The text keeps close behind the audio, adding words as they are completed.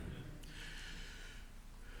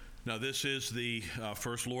Now, this is the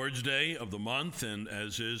first Lord's Day of the month, and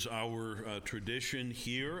as is our tradition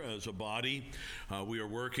here as a body, we are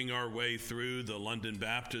working our way through the London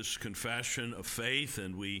Baptist Confession of Faith,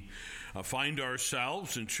 and we find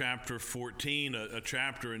ourselves in chapter 14, a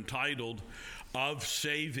chapter entitled Of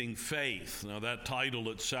Saving Faith. Now, that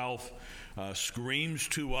title itself screams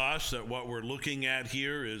to us that what we're looking at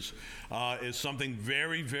here is something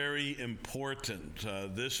very, very important.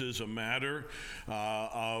 This is a matter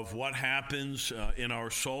of what happens in our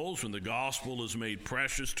souls when the gospel is made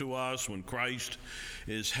precious to us, when Christ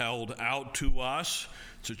is held out to us.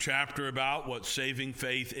 It's a chapter about what saving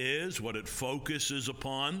faith is, what it focuses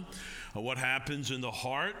upon, what happens in the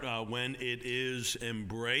heart when it is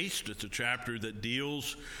embraced. It's a chapter that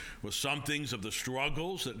deals with some things of the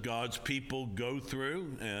struggles that God's people go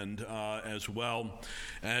through, and as well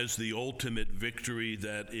as the ultimate victory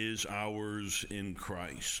that is ours in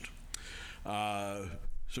Christ.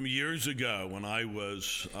 Some years ago, when I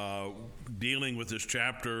was dealing with this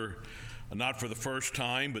chapter, not for the first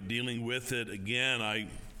time, but dealing with it again, I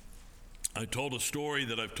told a story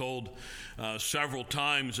that I've told several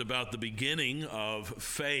times about the beginning of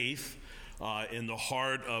faith in the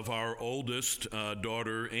heart of our oldest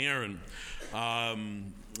daughter, Erin.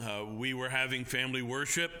 We were having family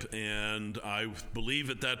worship, and I believe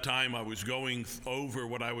at that time I was going over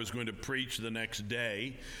what I was going to preach the next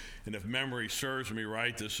day. And if memory serves me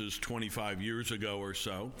right, this is 25 years ago or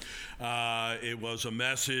so. It was a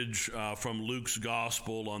message from Luke's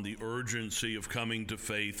gospel on the urgency of coming to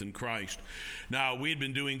faith in Christ. Now, we had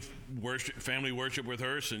been doing family worship with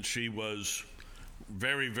her since she was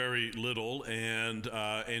very, very little, and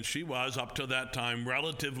she was, up to that time,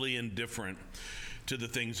 relatively indifferent to the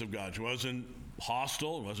things of God. She wasn't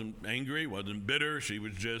hostile, wasn't angry, wasn't bitter. She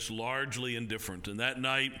was just largely indifferent. And that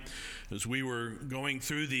night, as we were going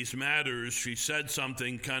through these matters, she said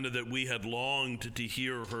something kind of that we had longed to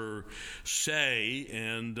hear her say.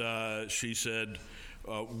 And she said,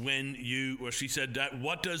 she said,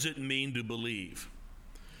 "What does it mean to believe?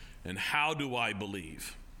 And how do I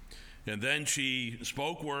believe?" And then she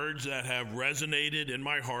spoke words that have resonated in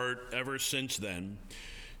my heart ever since then.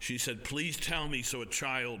 She said, "Please tell me so a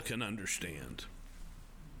child can understand."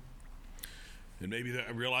 And maybe I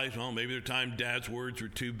realized, maybe there time Dad's words were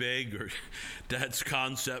too big, or Dad's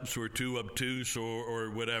concepts were too obtuse, or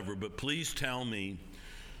whatever. But please tell me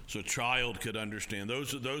so a child could understand.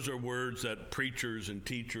 Those are words that preachers and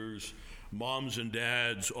teachers, moms and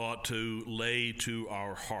dads, ought to lay to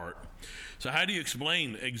our heart. So how do you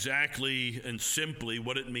explain exactly and simply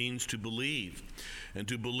what it means to believe? And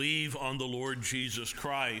to believe on the Lord Jesus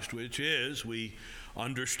Christ, which is, we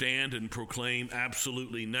understand and proclaim,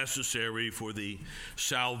 absolutely necessary for the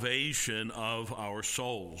salvation of our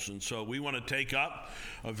souls. And so we want to take up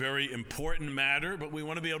a very important matter, but we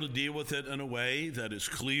want to be able to deal with it in a way that is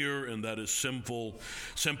clear and that is simple,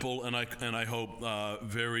 and I hope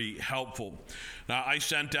very helpful. Now, I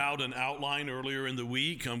sent out an outline earlier in the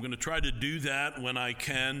week. I'm going to try to do that when I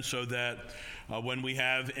can, so that when we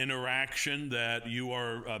have interaction, that you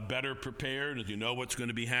are better prepared, that you know what's going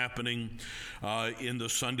to be happening in the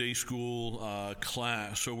Sunday school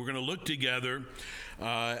class. So we're going to look together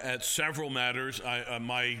at several matters.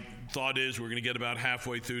 My thought is we're going to get about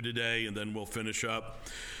halfway through today, and then we'll finish up,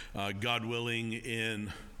 God willing,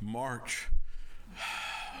 in March.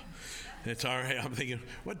 It's all right. I'm thinking,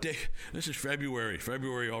 what day? This is February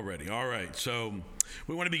already. All right. So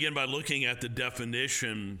we want to begin by looking at the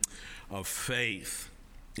definition of faith.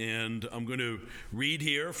 And I'm going to read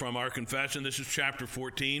here from our confession. This is chapter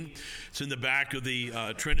 14. It's in the back of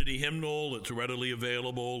the Trinity hymnal. It's readily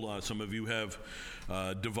available. Some of you have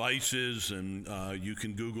devices, and you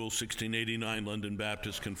can Google 1689 London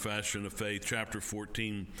Baptist Confession of Faith, chapter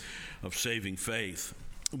 14 of Saving Faith.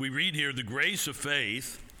 We read here, "The grace of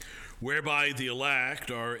faith, whereby the elect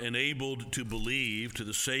are enabled to believe to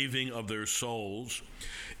the saving of their souls,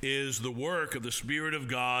 is the work of the Spirit of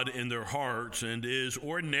God in their hearts, and is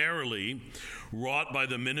ordinarily wrought by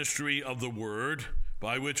the ministry of the Word,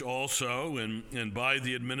 by which also, and by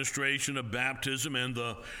the administration of baptism and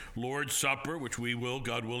the Lord's Supper, which we will,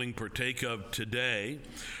 God willing, partake of today,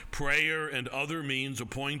 prayer and other means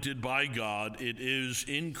appointed by God, it is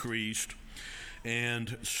increased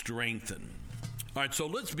and strengthened." All right, so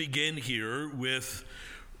let's begin here with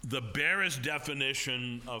the barest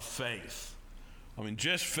definition of faith. I mean,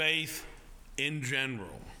 just faith in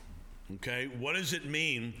general. Okay, what does it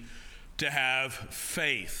mean to have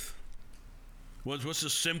faith? What's the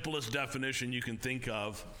simplest definition you can think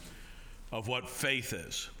of what faith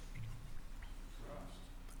is?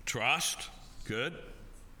 Trust. Good.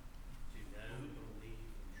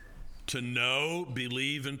 To know,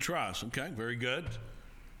 believe, and trust. Okay, very good.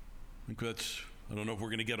 I don't know if we're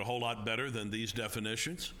going to get a whole lot better than these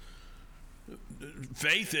definitions.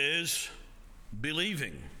 Faith is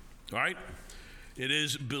believing, right? It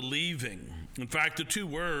is believing. In fact, the two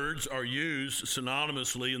words are used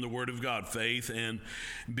synonymously in the Word of God, faith and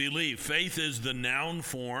believe. Faith is the noun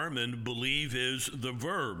form and believe is the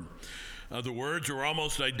verb. The words are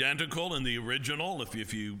almost identical in the original.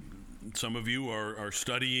 If you some of you are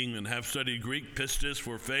studying and have studied Greek, pistis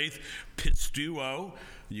for faith, pisteuo.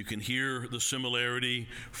 You can hear the similarity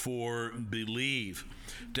for believe.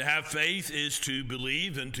 To have faith is to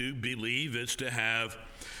believe, and to believe is to have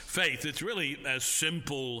faith. It's really as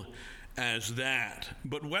simple as that.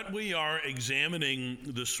 But what we are examining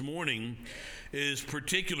this morning is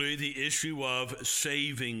particularly the issue of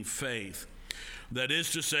saving faith. That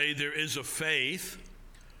is to say, there is a faith,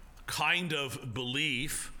 kind of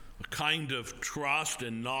belief, a kind of trust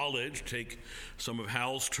and knowledge, take some of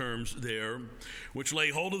Hal's terms there, which lay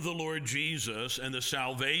hold of the Lord Jesus and the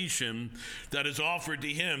salvation that is offered to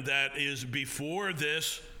him, that is before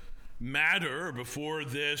this matter, before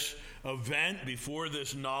this event, before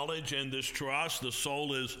this knowledge and this trust, the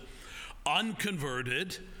soul is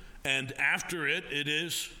unconverted, and after it, it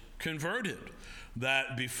is converted.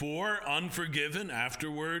 That before unforgiven,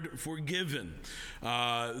 afterward forgiven.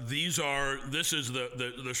 This is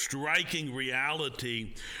the striking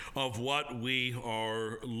reality of what we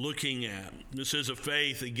are looking at. This is a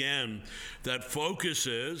faith, again, that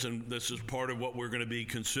focuses, and this is part of what we're going to be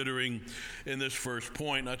considering in this first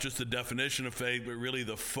point, not just the definition of faith, but really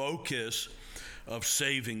the focus of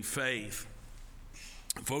saving faith.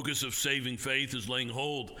 The focus of saving faith is laying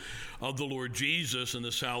hold of the Lord Jesus and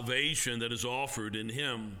the salvation that is offered in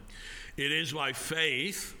him. It is by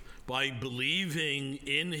faith, by believing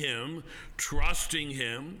in him, trusting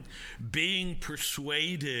him, being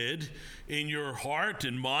persuaded in your heart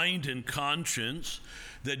and mind and conscience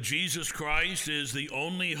that Jesus Christ is the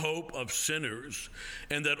only hope of sinners,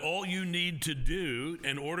 and that all you need to do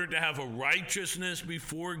in order to have a righteousness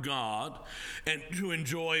before God and to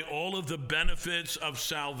enjoy all of the benefits of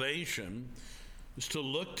salvation is to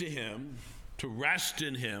look to him, to rest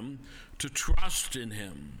in him, to trust in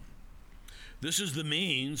him. This is the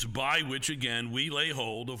means by which, again, we lay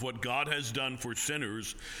hold of what God has done for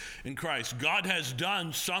sinners in Christ. God has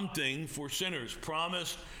done something for sinners,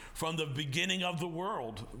 promised from the beginning of the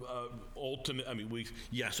world.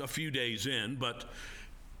 A few days in, but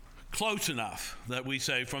close enough that we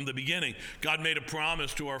say from the beginning. God made a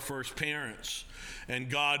promise to our first parents, and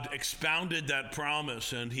God expounded that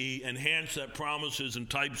promise, and he enhanced that promises and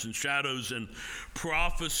types and shadows and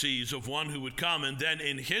prophecies of one who would come. And then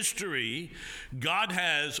in history, God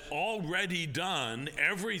has already done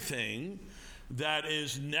everything that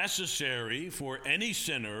is necessary for any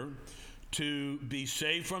sinner to be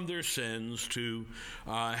saved from their sins, to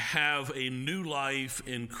have a new life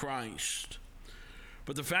in Christ.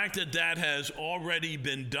 But the fact that that has already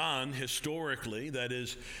been done historically, that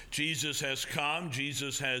is, Jesus has come,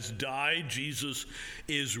 Jesus has died, Jesus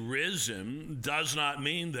is risen, does not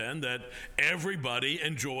mean then that everybody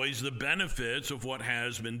enjoys the benefits of what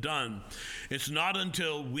has been done. It's not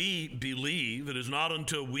until we believe, it is not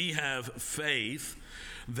until we have faith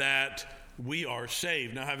that we are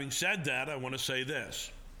saved. Now, having said that, I want to say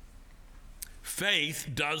this. Faith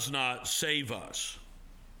does not save us.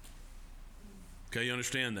 Okay, you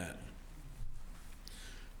understand that?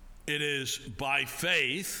 It is by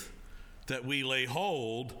faith that we lay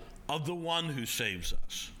hold of the one who saves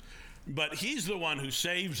us. But he's the one who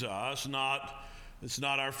saves us, it's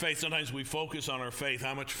not our faith. Sometimes we focus on our faith.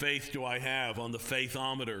 How much faith do I have on the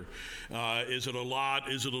faithometer? Is it a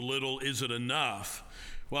lot? Is it a little? Is it enough?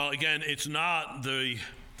 Well, again, it's not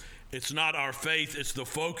our faith, it's the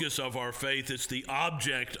focus of our faith, it's the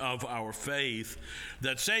object of our faith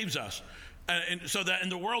that saves us. And so that in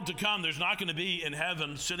the world to come, there's not going to be in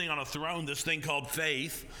heaven sitting on a throne this thing called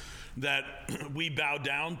faith that we bow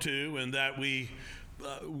down to and that we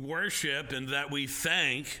worship and that we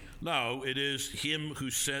thank. No, it is him who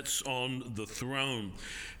sits on the throne.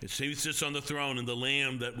 It's he who sits on the throne and the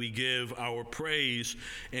Lamb that we give our praise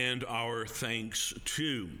and our thanks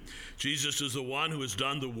to. Jesus is the one who has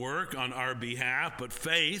done the work on our behalf, but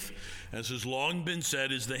faith, as has long been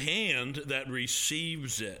said, is the hand that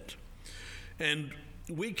receives it. And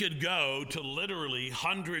we could go to literally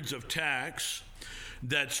hundreds of texts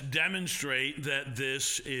that demonstrate that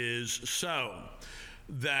this is so.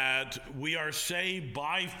 That we are saved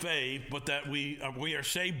by faith, but that we are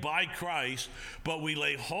saved by Christ, but we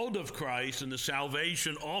lay hold of Christ and the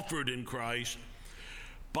salvation offered in Christ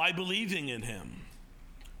by believing in him,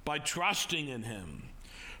 by trusting in him,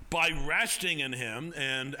 by resting in him,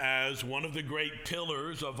 and as one of the great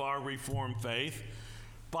pillars of our Reformed faith,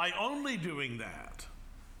 by only doing that.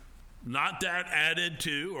 Not that added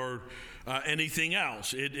to or anything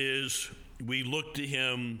else. It is, we look to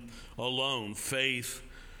him alone, faith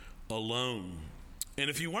alone. And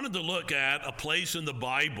if you wanted to look at a place in the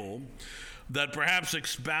Bible that perhaps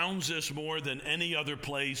expounds this more than any other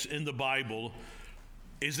place in the Bible,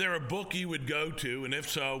 is there a book you would go to? And if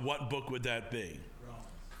so, what book would that be?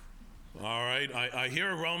 Romans. All right. I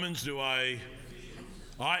hear Romans. Do I?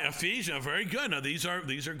 Ephesians. Very good. Now, these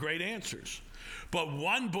are great answers. But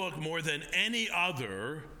one book more than any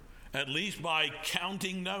other, at least by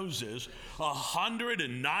counting noses,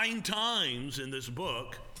 109 times in this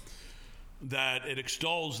book that it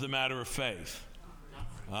extols the matter of faith.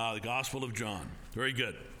 The Gospel of John. Very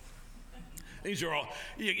good. These are all,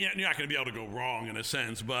 you're not going to be able to go wrong in a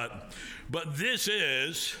sense, but this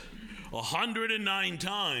is 109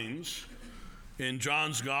 times in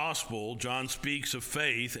John's Gospel, John speaks of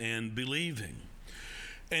faith and believing.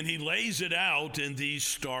 And he lays it out in these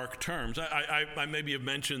stark terms. I maybe have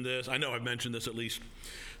mentioned this. I know I've mentioned this at least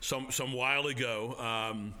some while ago.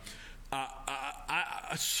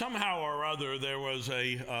 Somehow or other, there was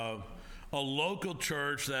a local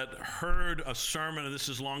church that heard a sermon, and this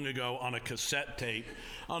is long ago, on a cassette tape.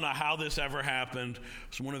 I don't know how this ever happened.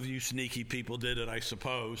 So one of you sneaky people did it, I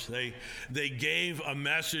suppose. They gave a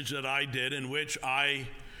message that I did in which I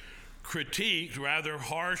critiqued rather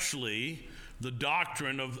harshly the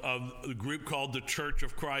doctrine of a group called the Church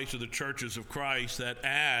of Christ, or the Churches of Christ, that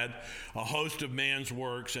add a host of man's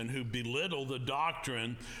works and who belittle the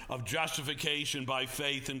doctrine of justification by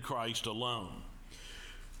faith in Christ alone.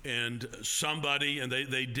 And somebody, and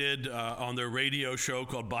they did on their radio show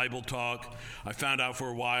called Bible Talk, I found out for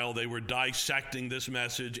a while they were dissecting this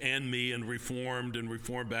message and me and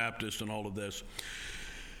Reformed Baptist and all of this.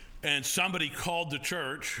 And somebody called the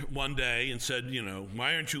church one day and said,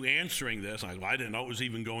 why aren't you answering this? I didn't know it was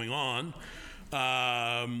even going on.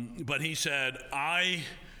 But he said, I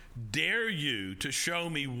dare you to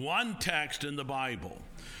show me one text in the Bible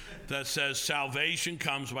that says salvation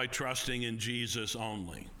comes by trusting in Jesus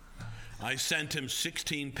only. I sent him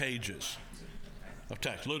 16 pages of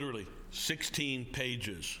text, literally 16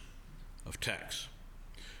 pages of text.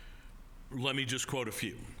 Let me just quote a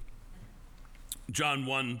few. John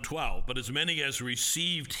 1:12, but as many as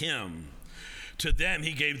received him, to them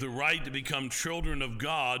he gave the right to become children of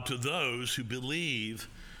God, to those who believe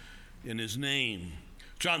in his name.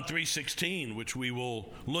 John 3:16, which we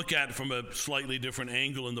will look at from a slightly different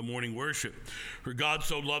angle in the morning worship. For God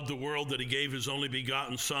so loved the world that he gave his only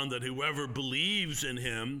begotten Son, that whoever believes in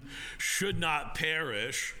him should not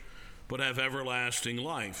perish, but have everlasting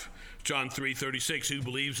life. John 3:36, who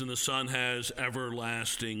believes in the Son has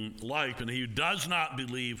everlasting life, and he who does not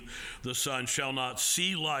believe the Son shall not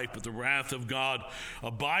see life, but the wrath of God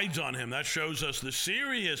abides on him. That shows us the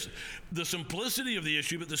simplicity of the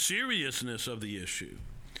issue, but the seriousness of the issue.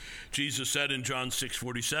 Jesus said in John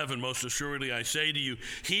 6:47, most assuredly I say to you,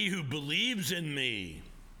 he who believes in me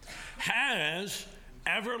has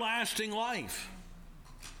everlasting life.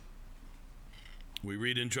 We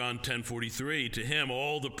read in John 10:43, to him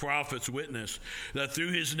all the prophets witness that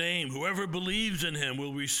through his name, whoever believes in him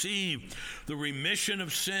will receive the remission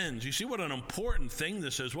of sins. You see what an important thing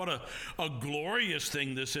this is, what a glorious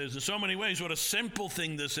thing this is. In so many ways, what a simple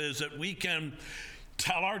thing this is that we can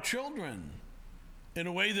tell our children in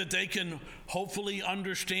a way that they can hopefully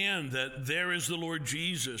understand that there is the Lord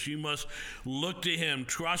Jesus. You must look to him,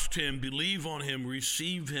 trust him, believe on him,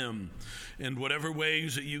 receive him in whatever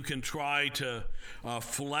ways that you can try to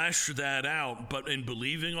flesh that out. But in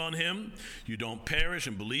believing on him, you don't perish.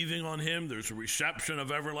 In believing on him, there's a reception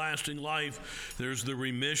of everlasting life. There's the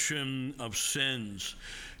remission of sins.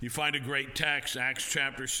 You find a great text, Acts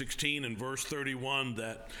chapter 16 and verse 31,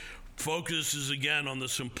 that focuses again on the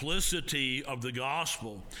simplicity of the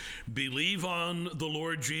gospel. Believe on the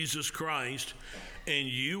Lord Jesus Christ, and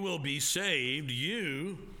you will be saved,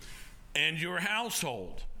 you and your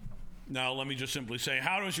household. Now, let me just simply say,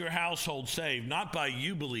 how is your household saved? Not by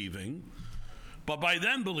you believing, but by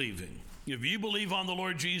them believing. If you believe on the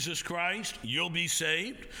Lord Jesus Christ, you'll be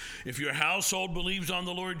saved. If your household believes on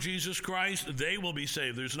the Lord Jesus Christ, they will be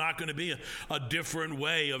saved. There's not going to be a different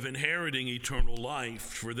way of inheriting eternal life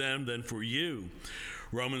for them than for you.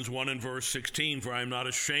 Romans 1 and verse 16, for I am not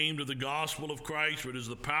ashamed of the gospel of Christ, for it is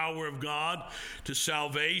the power of God to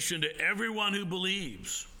salvation to everyone who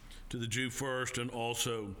believes, to the Jew first and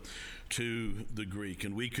also to the Greek.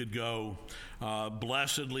 And we could go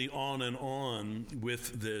blessedly on and on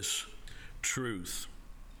with this truth.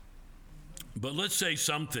 But let's say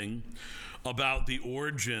something about the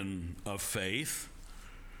origin of faith.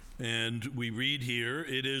 And we read here,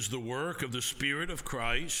 it is the work of the Spirit of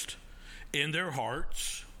Christ in their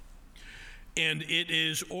hearts, and it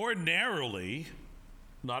is ordinarily,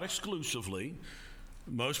 not exclusively,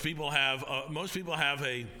 most people have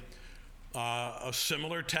a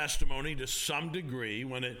similar testimony to some degree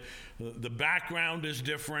when the background is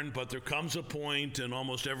different, but there comes a point in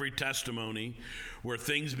almost every testimony where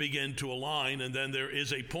things begin to align, and then there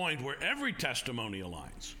is a point where every testimony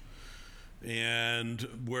aligns. And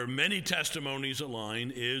where many testimonies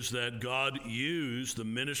align is that God used the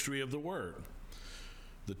ministry of the Word,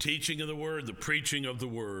 the teaching of the Word, the preaching of the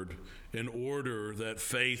Word, in order that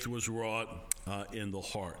faith was wrought in the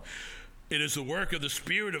heart. It is the work of the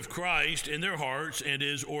Spirit of Christ in their hearts, and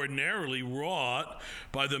is ordinarily wrought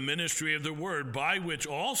by the ministry of the Word, by which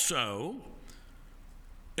also,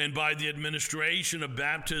 and by the administration of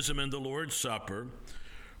baptism and the Lord's Supper,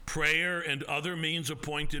 prayer and other means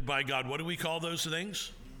appointed by God. What do we call those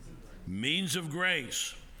things? Means of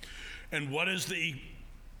grace. And what is the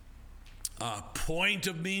point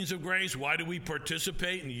of means of grace? Why do we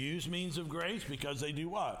participate and use means of grace? Because they do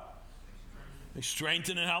what? They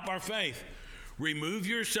strengthen and help our faith. Remove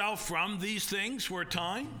yourself from these things for a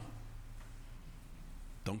time.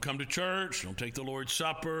 Don't come to church. Don't take the Lord's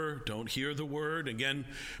Supper. Don't hear the Word. Again,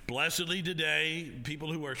 blessedly today,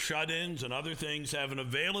 people who are shut-ins and other things have an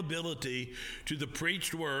availability to the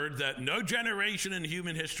preached Word that no generation in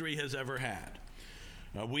human history has ever had.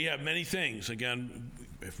 We have many things. Again,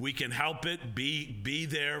 if we can help it, be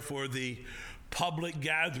there for the public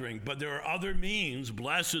gathering. But there are other means,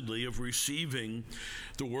 blessedly, of receiving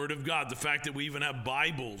the Word of God. The fact that we even have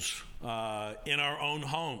Bibles in our own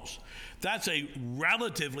homes. That's a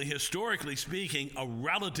relatively, historically speaking, a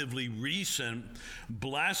relatively recent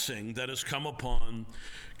blessing that has come upon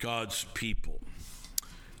God's people.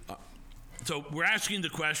 So we're asking the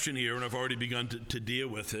question here, and I've already begun to deal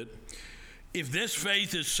with it. If this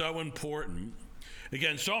faith is so important,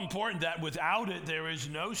 again, so important that without it there is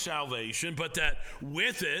no salvation, but that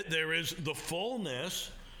with it there is the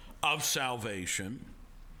fullness of salvation,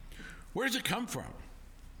 where does it come from?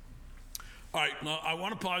 All right, now I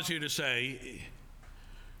want to pause here to say,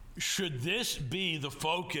 should this be the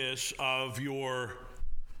focus of your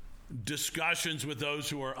discussions with those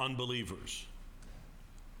who are unbelievers?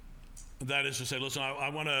 That is to say, listen, I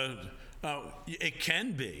want to, it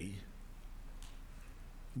can be.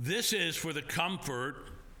 This is for the comfort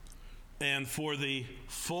and for the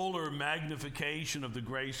fuller magnification of the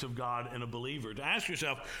grace of God in a believer. To ask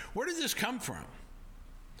yourself, where did this come from?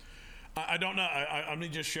 I don't know. I'm going to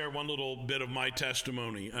just share one little bit of my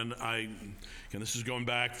testimony. And this is going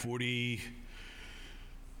back 40,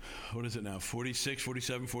 what is it now? 46,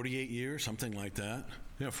 47, 48 years, something like that.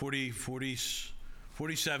 Yeah,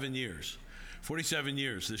 47 years. 47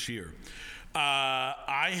 years this year.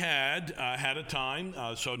 I had a time,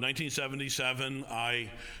 so 1977,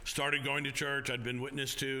 I started going to church. I'd been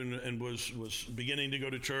witnessed to and was beginning to go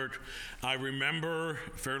to church. I remember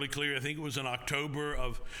fairly clearly, I think it was in October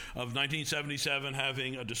of 1977,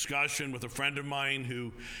 having a discussion with a friend of mine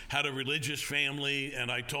who had a religious family,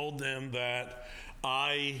 and I told them that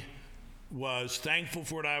I was thankful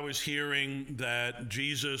for what I was hearing, that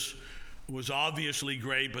Jesus was obviously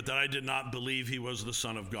great, but that I did not believe he was the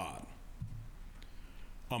Son of God.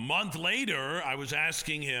 A month later, I was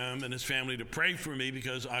asking him and his family to pray for me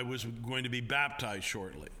because I was going to be baptized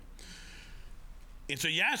shortly. And so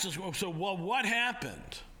you ask us, well, what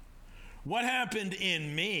happened? What happened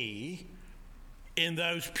in me in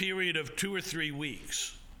those period of 2 or 3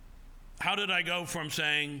 weeks? How did I go from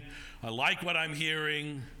saying, I like what I'm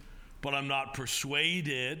hearing, but I'm not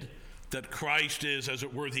persuaded that Christ is, as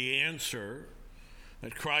it were, the answer,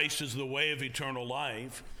 that Christ is the way of eternal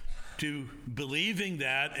life, to believing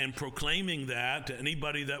that and proclaiming that to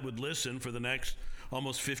anybody that would listen for the next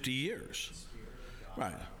almost 50 years.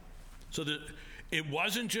 Right. So that it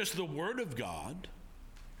wasn't just the Word of God,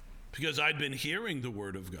 because I'd been hearing the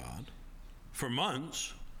Word of God for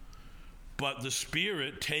months, but the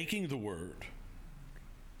Spirit taking the Word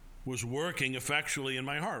was working effectually in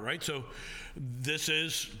my heart, right? So this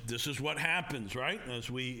is what happens, right?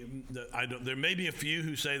 There may be a few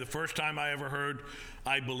who say the first time I ever heard,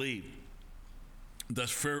 I believe.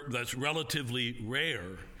 That's relatively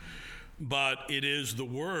rare, but it is the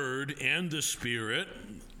Word and the Spirit,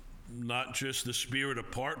 not just the Spirit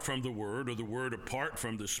apart from the Word or the Word apart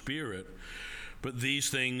from the Spirit, but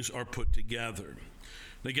these things are put together.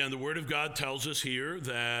 Again, the Word of God tells us here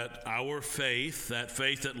that our faith, that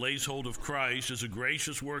faith that lays hold of Christ, is a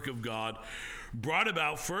gracious work of God, brought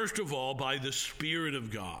about first of all by the Spirit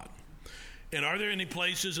of God. And are there any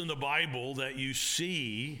places in the Bible that you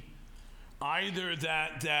see either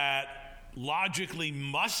that logically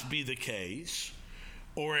must be the case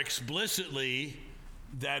or explicitly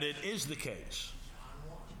that it is the case?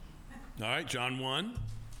 All right, John 1.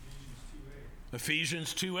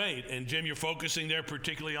 Ephesians 2:8. And Jim, you're focusing there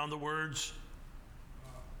particularly on the words?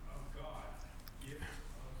 Of God. Gift of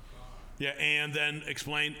God. Yeah, and then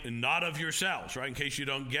explain, not of yourselves, right? In case you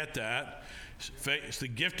don't get that. It's the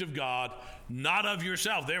gift of God, not of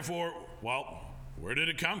yourself. Therefore, well, where did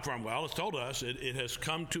it come from? Well, it's told us it has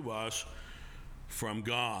come to us from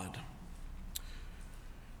God.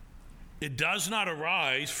 It does not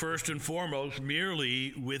arise, first and foremost,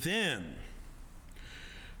 merely within.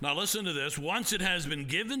 Now listen to this. Once it has been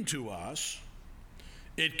given to us,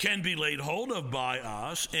 it can be laid hold of by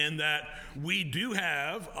us, and that we do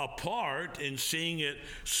have a part in seeing it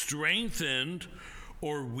strengthened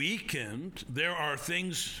or weakened. There are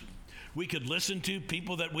things we could listen to,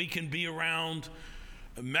 people that we can be around,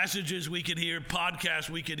 messages we could hear, podcasts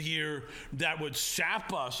we could hear that would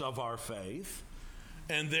sap us of our faith.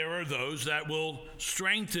 And there are those that will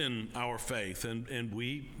strengthen our faith, and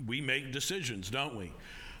we make decisions, don't we?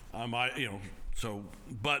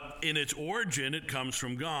 But in its origin, it comes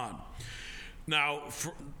from God. Now,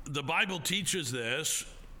 the Bible teaches this,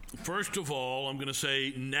 first of all, I'm going to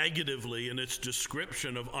say negatively in its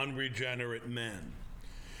description of unregenerate men.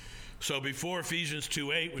 So before Ephesians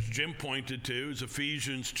 2:8, which Jim pointed to, is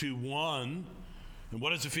Ephesians 2:1. And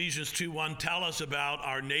what does Ephesians 2:1 tell us about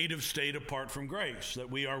our native state apart from grace? That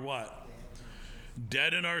we are what?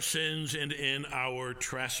 Dead in our sins and in our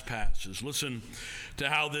trespasses. Listen to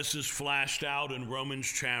how this is flashed out in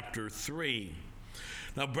Romans chapter 3.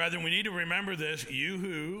 Now, brethren, we need to remember this. You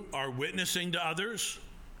who are witnessing to others,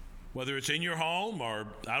 whether it's in your home or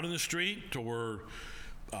out in the street or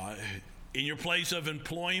in your place of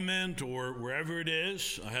employment or wherever it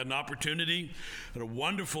is. I had a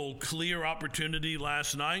wonderful, clear opportunity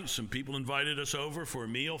last night. Some people invited us over for a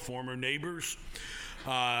meal, former neighbors.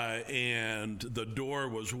 And the door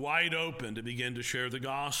was wide open to begin to share the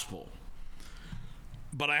gospel.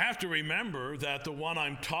 But I have to remember that the one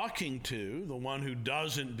I'm talking to, the one who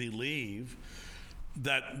doesn't believe,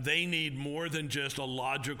 that they need more than just a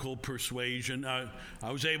logical persuasion. I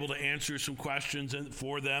was able to answer some questions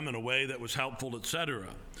for them in a way that was helpful, etc.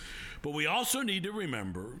 But we also need to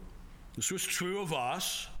remember, this was true of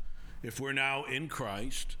us if we're now in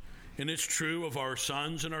Christ, and it's true of our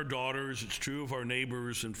sons and our daughters, it's true of our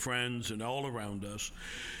neighbors and friends and all around us.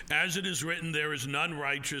 As it is written, there is none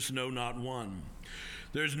righteous, no, not one.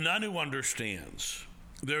 There's none who understands.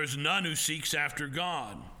 There is none who seeks after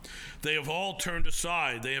God. They have all turned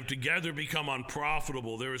aside. They have together become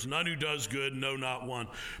unprofitable. There is none who does good, no, not one.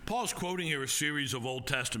 Paul's quoting here a series of Old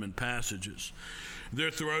Testament passages. Their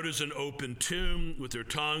throat is an open tomb. With their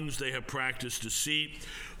tongues they have practiced deceit.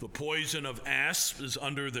 The poison of asps is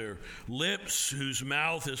under their lips, whose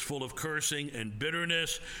mouth is full of cursing and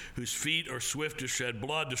bitterness, whose feet are swift to shed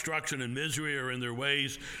blood. Destruction and misery are in their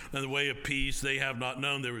ways, and the way of peace they have not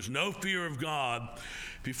known. There is no fear of God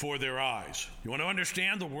before their eyes. You want to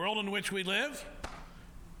understand the world in which we live?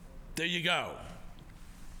 There you go.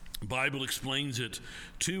 The Bible explains it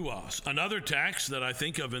to us. Another text that I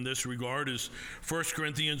think of in this regard is 1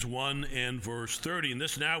 Corinthians 1 and verse 30. And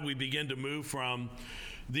this now we begin to move from,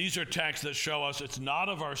 these are texts that show us it's not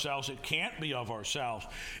of ourselves, it can't be of ourselves.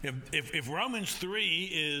 If Romans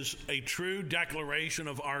 3 is a true declaration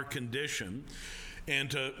of our condition,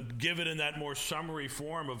 and to give it in that more summary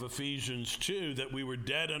form of Ephesians 2, that we were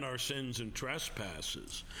dead in our sins and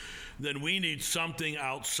trespasses, then we need something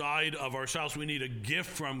outside of ourselves. We need a gift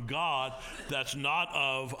from God that's not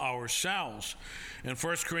of ourselves. And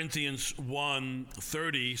 1 Corinthians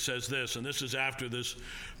 1:30 says this, and this is after this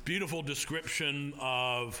beautiful description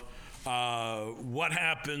of what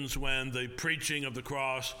happens when the preaching of the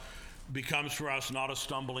cross becomes for us not a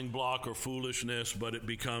stumbling block or foolishness, but it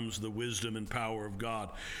becomes the wisdom and power of God.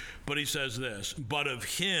 But he says this, but of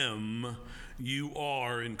him you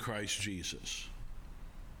are in Christ Jesus.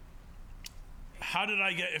 How did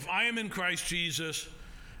I get, if I am in Christ Jesus,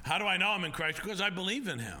 how do I know I'm in Christ? Because I believe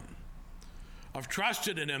in him. I've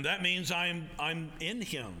trusted in him. That means I'm in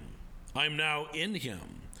him. I'm now in him.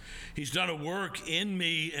 He's done a work in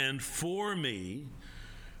me and for me.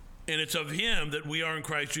 And it's of him that we are in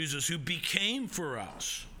Christ Jesus, who became for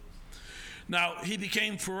us. Now, he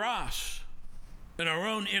became for us in our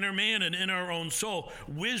own inner man and in our own soul.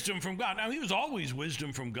 Wisdom from God. Now, he was always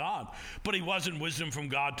wisdom from God, but he wasn't wisdom from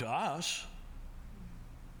God to us.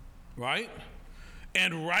 Right?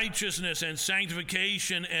 And righteousness and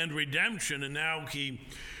sanctification and redemption. And now he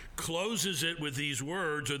closes it with these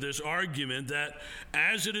words, or this argument, that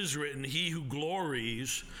as it is written, he who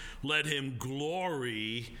glories, let him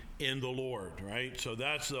glory in the Lord, right? So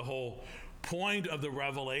that's the whole point of the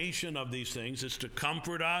revelation of these things. Is to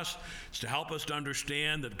comfort us. It's to help us to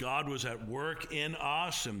understand that God was at work in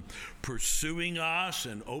us and pursuing us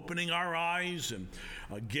and opening our eyes and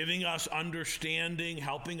giving us understanding,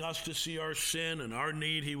 helping us to see our sin and our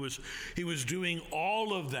need. He was doing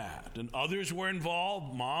all of that. And others were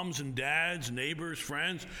involved, moms and dads, neighbors,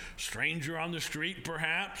 friends, stranger on the street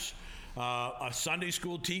perhaps, a Sunday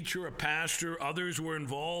school teacher, a pastor. Others were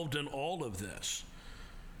involved in all of this.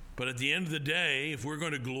 But at the end of the day, if we're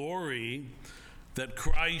going to glory that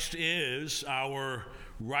Christ is our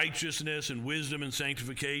righteousness and wisdom and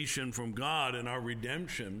sanctification from God and our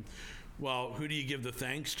redemption, well, who do you give the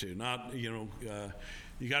thanks to? Not, you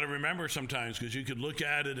got to remember sometimes, because you could look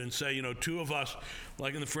at it and say, two of us,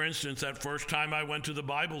 like for instance, that first time I went to the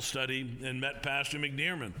Bible study and met Pastor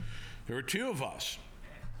McNearman, there were two of us.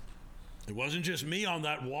 It wasn't just me on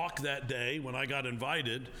that walk that day when I got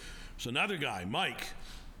invited. It was another guy, Mike.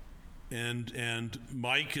 And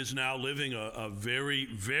Mike is now living a very,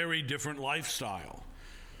 very different lifestyle.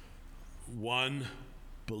 One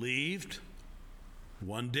believed,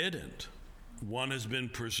 one didn't. One has been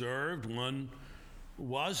preserved, one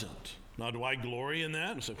wasn't. Now, do I glory in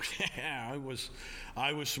that? And say, yeah,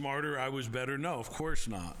 I was smarter, I was better. No, of course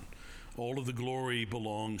not. All of the glory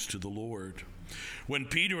belongs to the Lord. When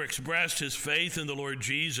Peter expressed his faith in the Lord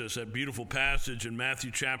Jesus, that beautiful passage in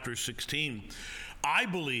Matthew chapter 16, I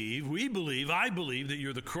believe that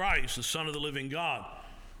you're the Christ, the Son of the living God.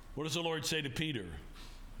 What does the Lord say to Peter?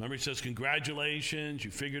 Remember, he says, congratulations,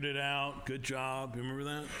 you figured it out, good job. Remember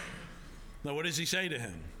that? Now, what does he say to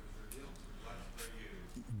him?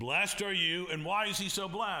 Blessed are you. And why is he so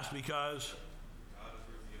blessed? Because,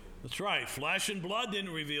 that's right, flesh and blood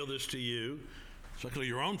didn't reveal this to you. It's actually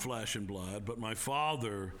your own flesh and blood, but my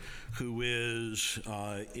Father who is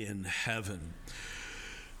in heaven.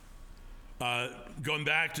 Going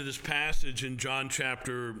back to this passage in John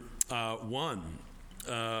chapter 1,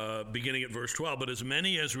 beginning at verse 12, but as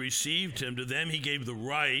many as received him, to them he gave the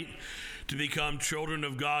right to become children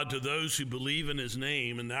of God, to those who believe in his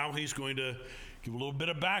name. And now he's going to give a little bit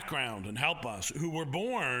of background and help us, who were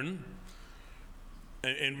born.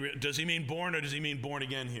 And does he mean born, or does he mean born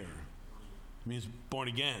again here? It means born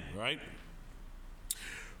again, right?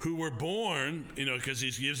 Who were born, because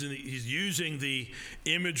he's using the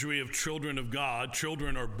imagery of children of God.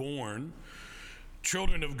 Children are born.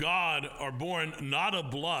 Children of God are born not of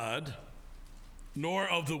blood, nor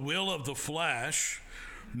of the will of the flesh,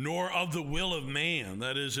 nor of the will of man.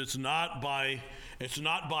 That is, it's not by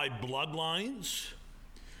bloodlines,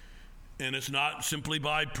 and it's not simply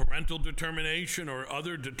by parental determination or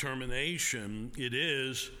other determination. It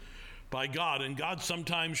is by God, and God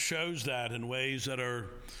sometimes shows that in ways that are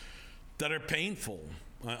painful.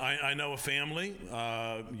 I know a family.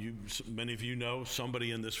 Many of you know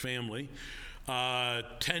somebody in this family.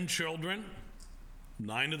 10 children.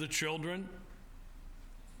 9 of the children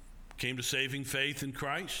came to saving faith in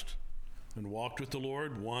Christ and walked with the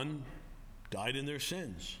Lord. 1 died in their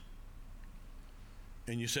sins.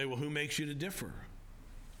 And you say, well, who makes you to differ?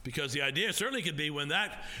 Because the idea certainly could be, when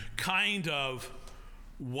that kind of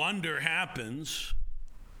wonder happens,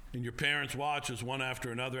 and your parents watch as one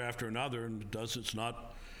after another, and this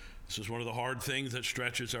is one of the hard things that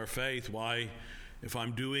stretches our faith. Why, if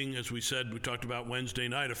I'm doing, as we talked about Wednesday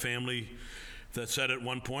night, a family that said at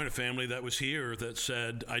one point, a family that was here that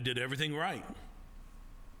said, I did everything right.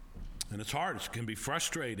 And it's hard, it can be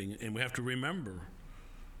frustrating, and we have to remember,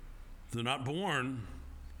 they're not born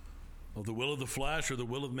of the will of the flesh or the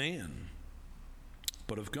will of man,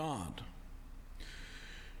 but of God.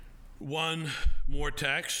 One more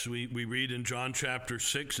text we read in John chapter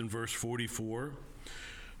 6 and verse 44.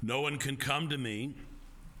 No one can come to me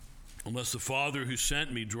unless the Father who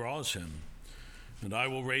sent me draws him, and I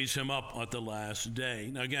will raise him up at the last day.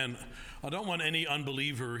 Now again, I don't want any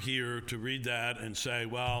unbeliever here to read that and say,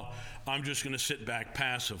 well, I'm just going to sit back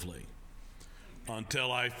passively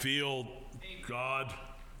until I feel God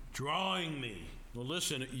drawing me. Well,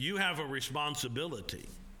 listen, you have a responsibility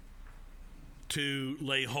to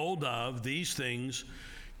lay hold of these things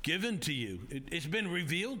given to you. It's been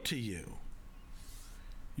revealed to you.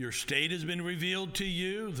 Your state has been revealed to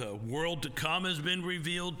you. The world to come has been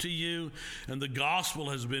revealed to you. And the gospel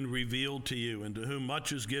has been revealed to you. And to whom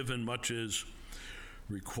much is given, much is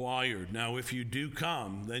required. Now, if you do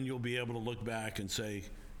come, then you'll be able to look back and say,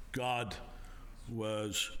 God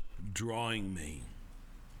was drawing me.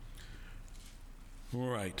 All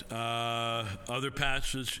right. Other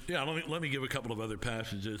passages. Yeah, let me give a couple of other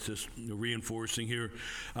passages just reinforcing here.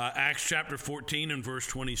 Acts chapter 14 and verse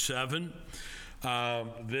 27.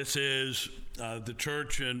 This is the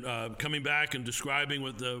church and coming back and describing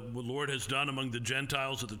what the Lord has done among the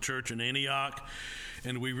Gentiles at the church in Antioch.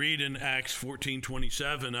 And we read in Acts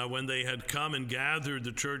 14:27, when they had come and gathered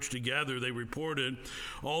the church together, they reported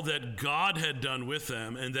all that God had done with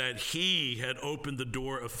them and that he had opened the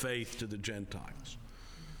door of faith to the Gentiles.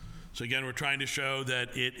 So again, we're trying to show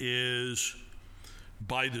that it is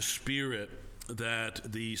by the Spirit that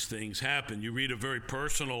these things happen. You read a very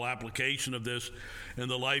personal application of this in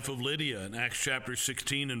the life of Lydia in Acts chapter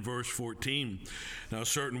 16 and verse 14. Now, a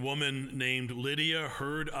certain woman named Lydia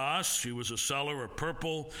heard us. She was a seller of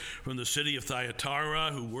purple from the city of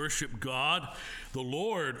Thyatira who worshiped God. The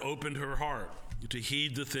Lord opened her heart to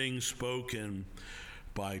heed the things spoken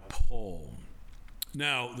by Paul.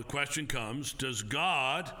 Now, the question comes, does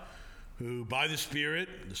God, who by the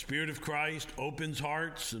Spirit of Christ, opens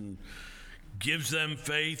hearts and gives them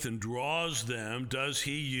faith and draws them, does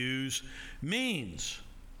he use means?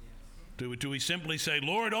 Do we simply say,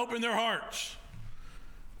 Lord, open their hearts?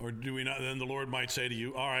 Or do we not? Then the Lord might say to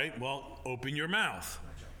you, all right, well, open your mouth.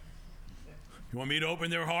 You want me to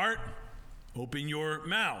open their heart? Open your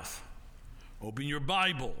mouth. Open your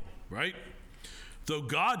Bible, right? Though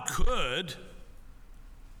God could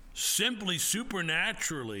simply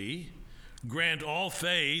supernaturally grant all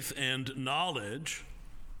faith and knowledge,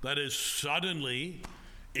 that is, suddenly,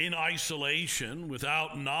 in isolation,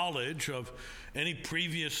 without knowledge of any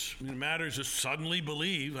previous matters, just suddenly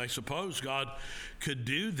believe. I suppose God could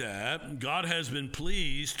do that. God has been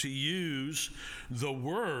pleased to use the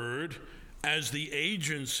Word as the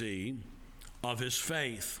agency of his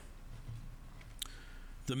faith.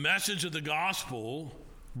 The message of the gospel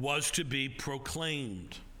was to be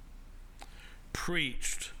proclaimed,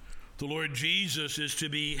 preached. The Lord Jesus is to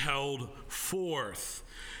be held forth.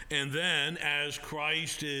 And then, as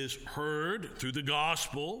Christ is heard through the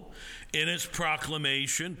gospel in its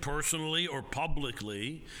proclamation, personally or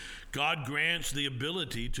publicly, God grants the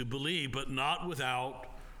ability to believe, but not without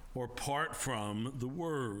or apart from the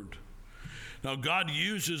Word. Now, God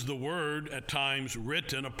uses the Word at times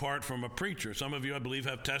written apart from a preacher. Some of you, I believe,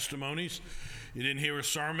 have testimonies. You didn't hear a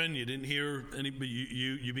sermon. You didn't hear any.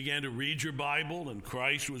 You began to read your Bible, and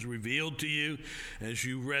Christ was revealed to you as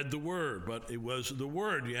you read the Word. But it was the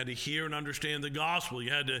Word. You had to hear and understand the gospel.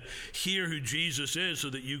 You had to hear who Jesus is so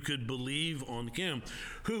that you could believe on him.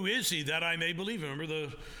 Who is he that I may believe? Remember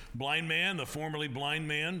the blind man, the formerly blind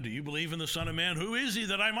man? Do you believe in the Son of Man? Who is he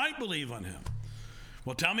that I might believe on him?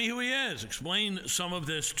 Well, tell me who he is. Explain some of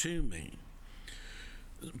this to me.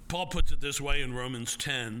 Paul puts it this way in Romans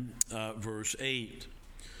 10, verse 8.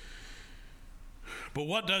 But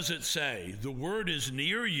what does it say? The word is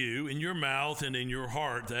near you, in your mouth and in your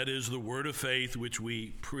heart. That is the word of faith which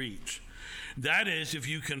we preach. That is, if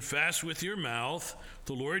you confess with your mouth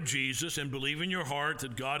the Lord Jesus and believe in your heart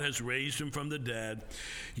that God has raised him from the dead,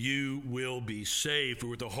 you will be saved. For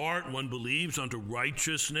with the heart one believes unto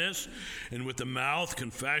righteousness, and with the mouth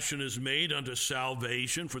confession is made unto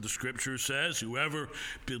salvation. For the scripture says, whoever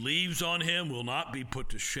believes on him will not be put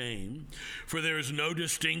to shame. For there is no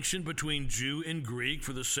distinction between Jew and Greek,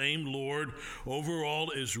 for the same Lord over all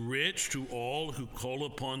is rich to all who call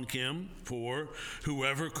upon him. For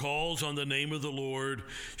whoever calls on the name of the Lord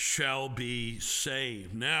shall be saved.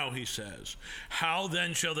 Now, he says, how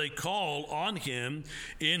then shall they call on him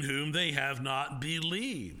in whom they have not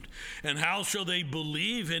believed? And how shall they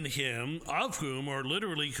believe in him of whom, or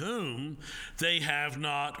literally whom, they have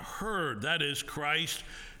not heard? That is, Christ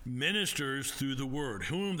ministers through the word,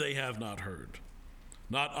 whom they have not heard.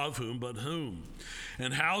 Not of whom, but whom.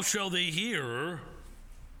 And how shall they hear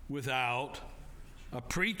without a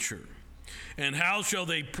preacher? And how shall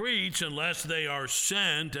they preach unless they are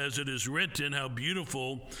sent? As it is written, how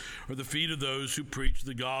beautiful are the feet of those who preach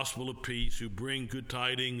the gospel of peace, who bring good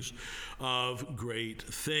tidings of great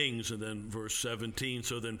things. And then verse 17,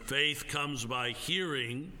 so then faith comes by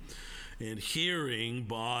hearing, and hearing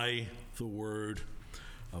by the word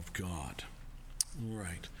of God. All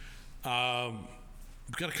right.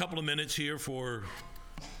 We've got a couple of minutes here for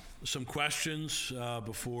some questions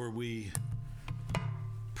before we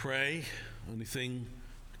pray. Anything,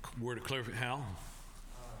 word of clarification? Hal?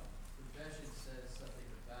 Confession says something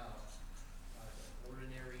about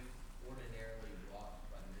ordinarily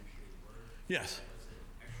walked by the ministry of the word. Yes.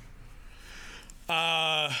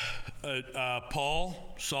 Paul,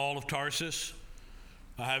 Saul of Tarsus,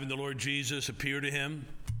 having the Lord Jesus appear to him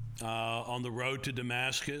on the road to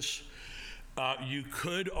Damascus. You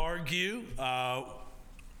could argue,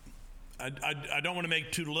 I don't want to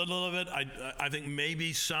make too little of it. I think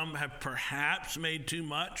maybe some have perhaps made too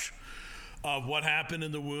much of what happened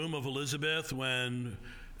in the womb of Elizabeth when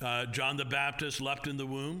John the Baptist leapt in the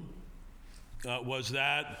womb. Was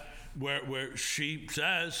that where she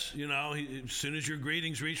says, as soon as your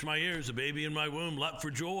greetings reached my ears, the baby in my womb leapt for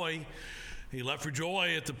joy. He leapt for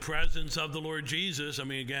joy at the presence of the Lord Jesus. I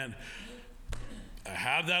mean, again,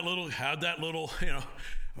 had that little,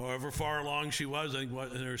 however far along she was, I think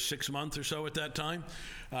in her 6 months or so at that time.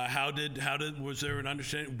 Was there an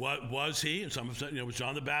understanding? What was he? And some have said, was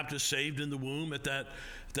John the Baptist saved in the womb at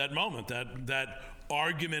that moment? That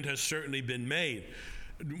argument has certainly been made.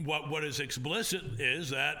 What is explicit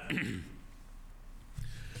is that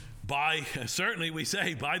certainly we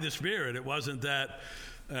say by the Spirit, it wasn't that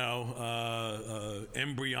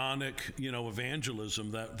embryonic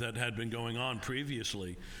evangelism that had been going on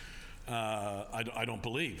previously. I don't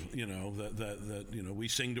believe that we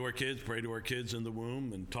sing to our kids, pray to our kids in the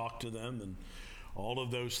womb, and talk to them, and all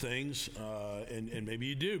of those things. And maybe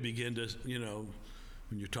you do begin to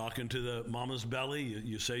when you're talking to the mama's belly,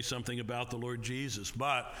 you say something about the Lord Jesus.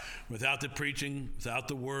 But without the preaching, without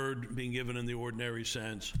the word being given in the ordinary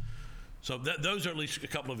sense. So those are at least a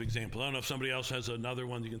couple of examples. I don't know if somebody else has another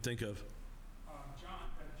one you can think of.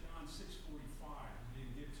 John 6:45, we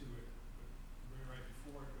didn't get to it right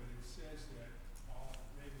before it, but it says that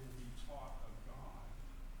they will be taught of God.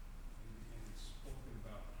 And it's spoken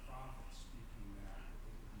about the prophets speaking that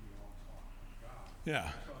they will be all taught of God.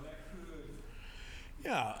 Yeah. So that could...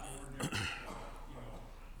 Yeah.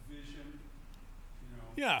 Vision,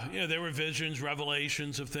 Yeah, there were visions,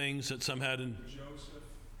 revelations of things that some had in... Joseph,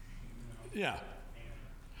 Yeah.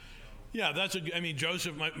 Yeah,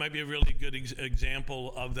 Joseph might be a really good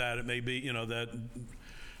example of that. It may be, that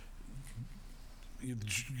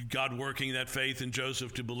God working that faith in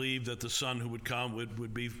Joseph to believe that the son who would come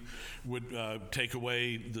would take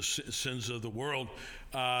away the sins of the world.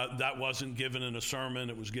 That wasn't given in a sermon.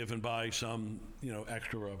 It was given by some,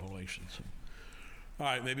 extra revelations. All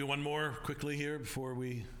right, maybe one more quickly here before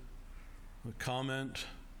we comment.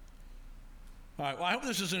 All right, well, I hope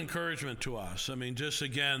this is an encouragement to us. Just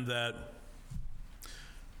again, that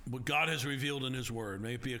what God has revealed in his word,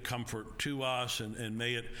 may it be a comfort to us, and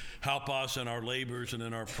may it help us in our labors and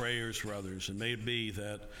in our prayers for others. And may it be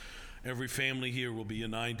that every family here will be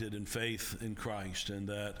united in faith in Christ, and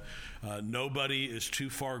that nobody is too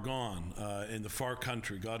far gone in the far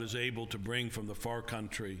country. God is able to bring from the far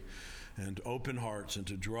country and open hearts and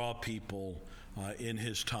to draw people in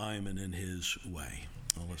his time and in his way.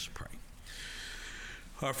 Well, let's pray.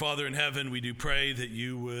 Our Father in heaven, we do pray that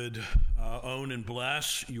you would own and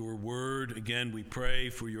bless your word. Again, we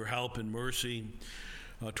pray for your help and mercy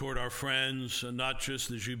toward our friends, not just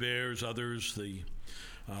the Jouberts, others, the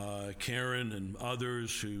Karen and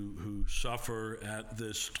others who suffer at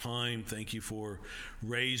this time. Thank you for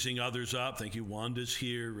raising others up. Thank you, Wanda's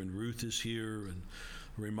here and Ruth is here, and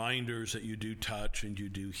reminders that you do touch and you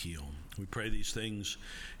do heal. We pray these things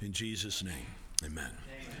in Jesus' name. Amen.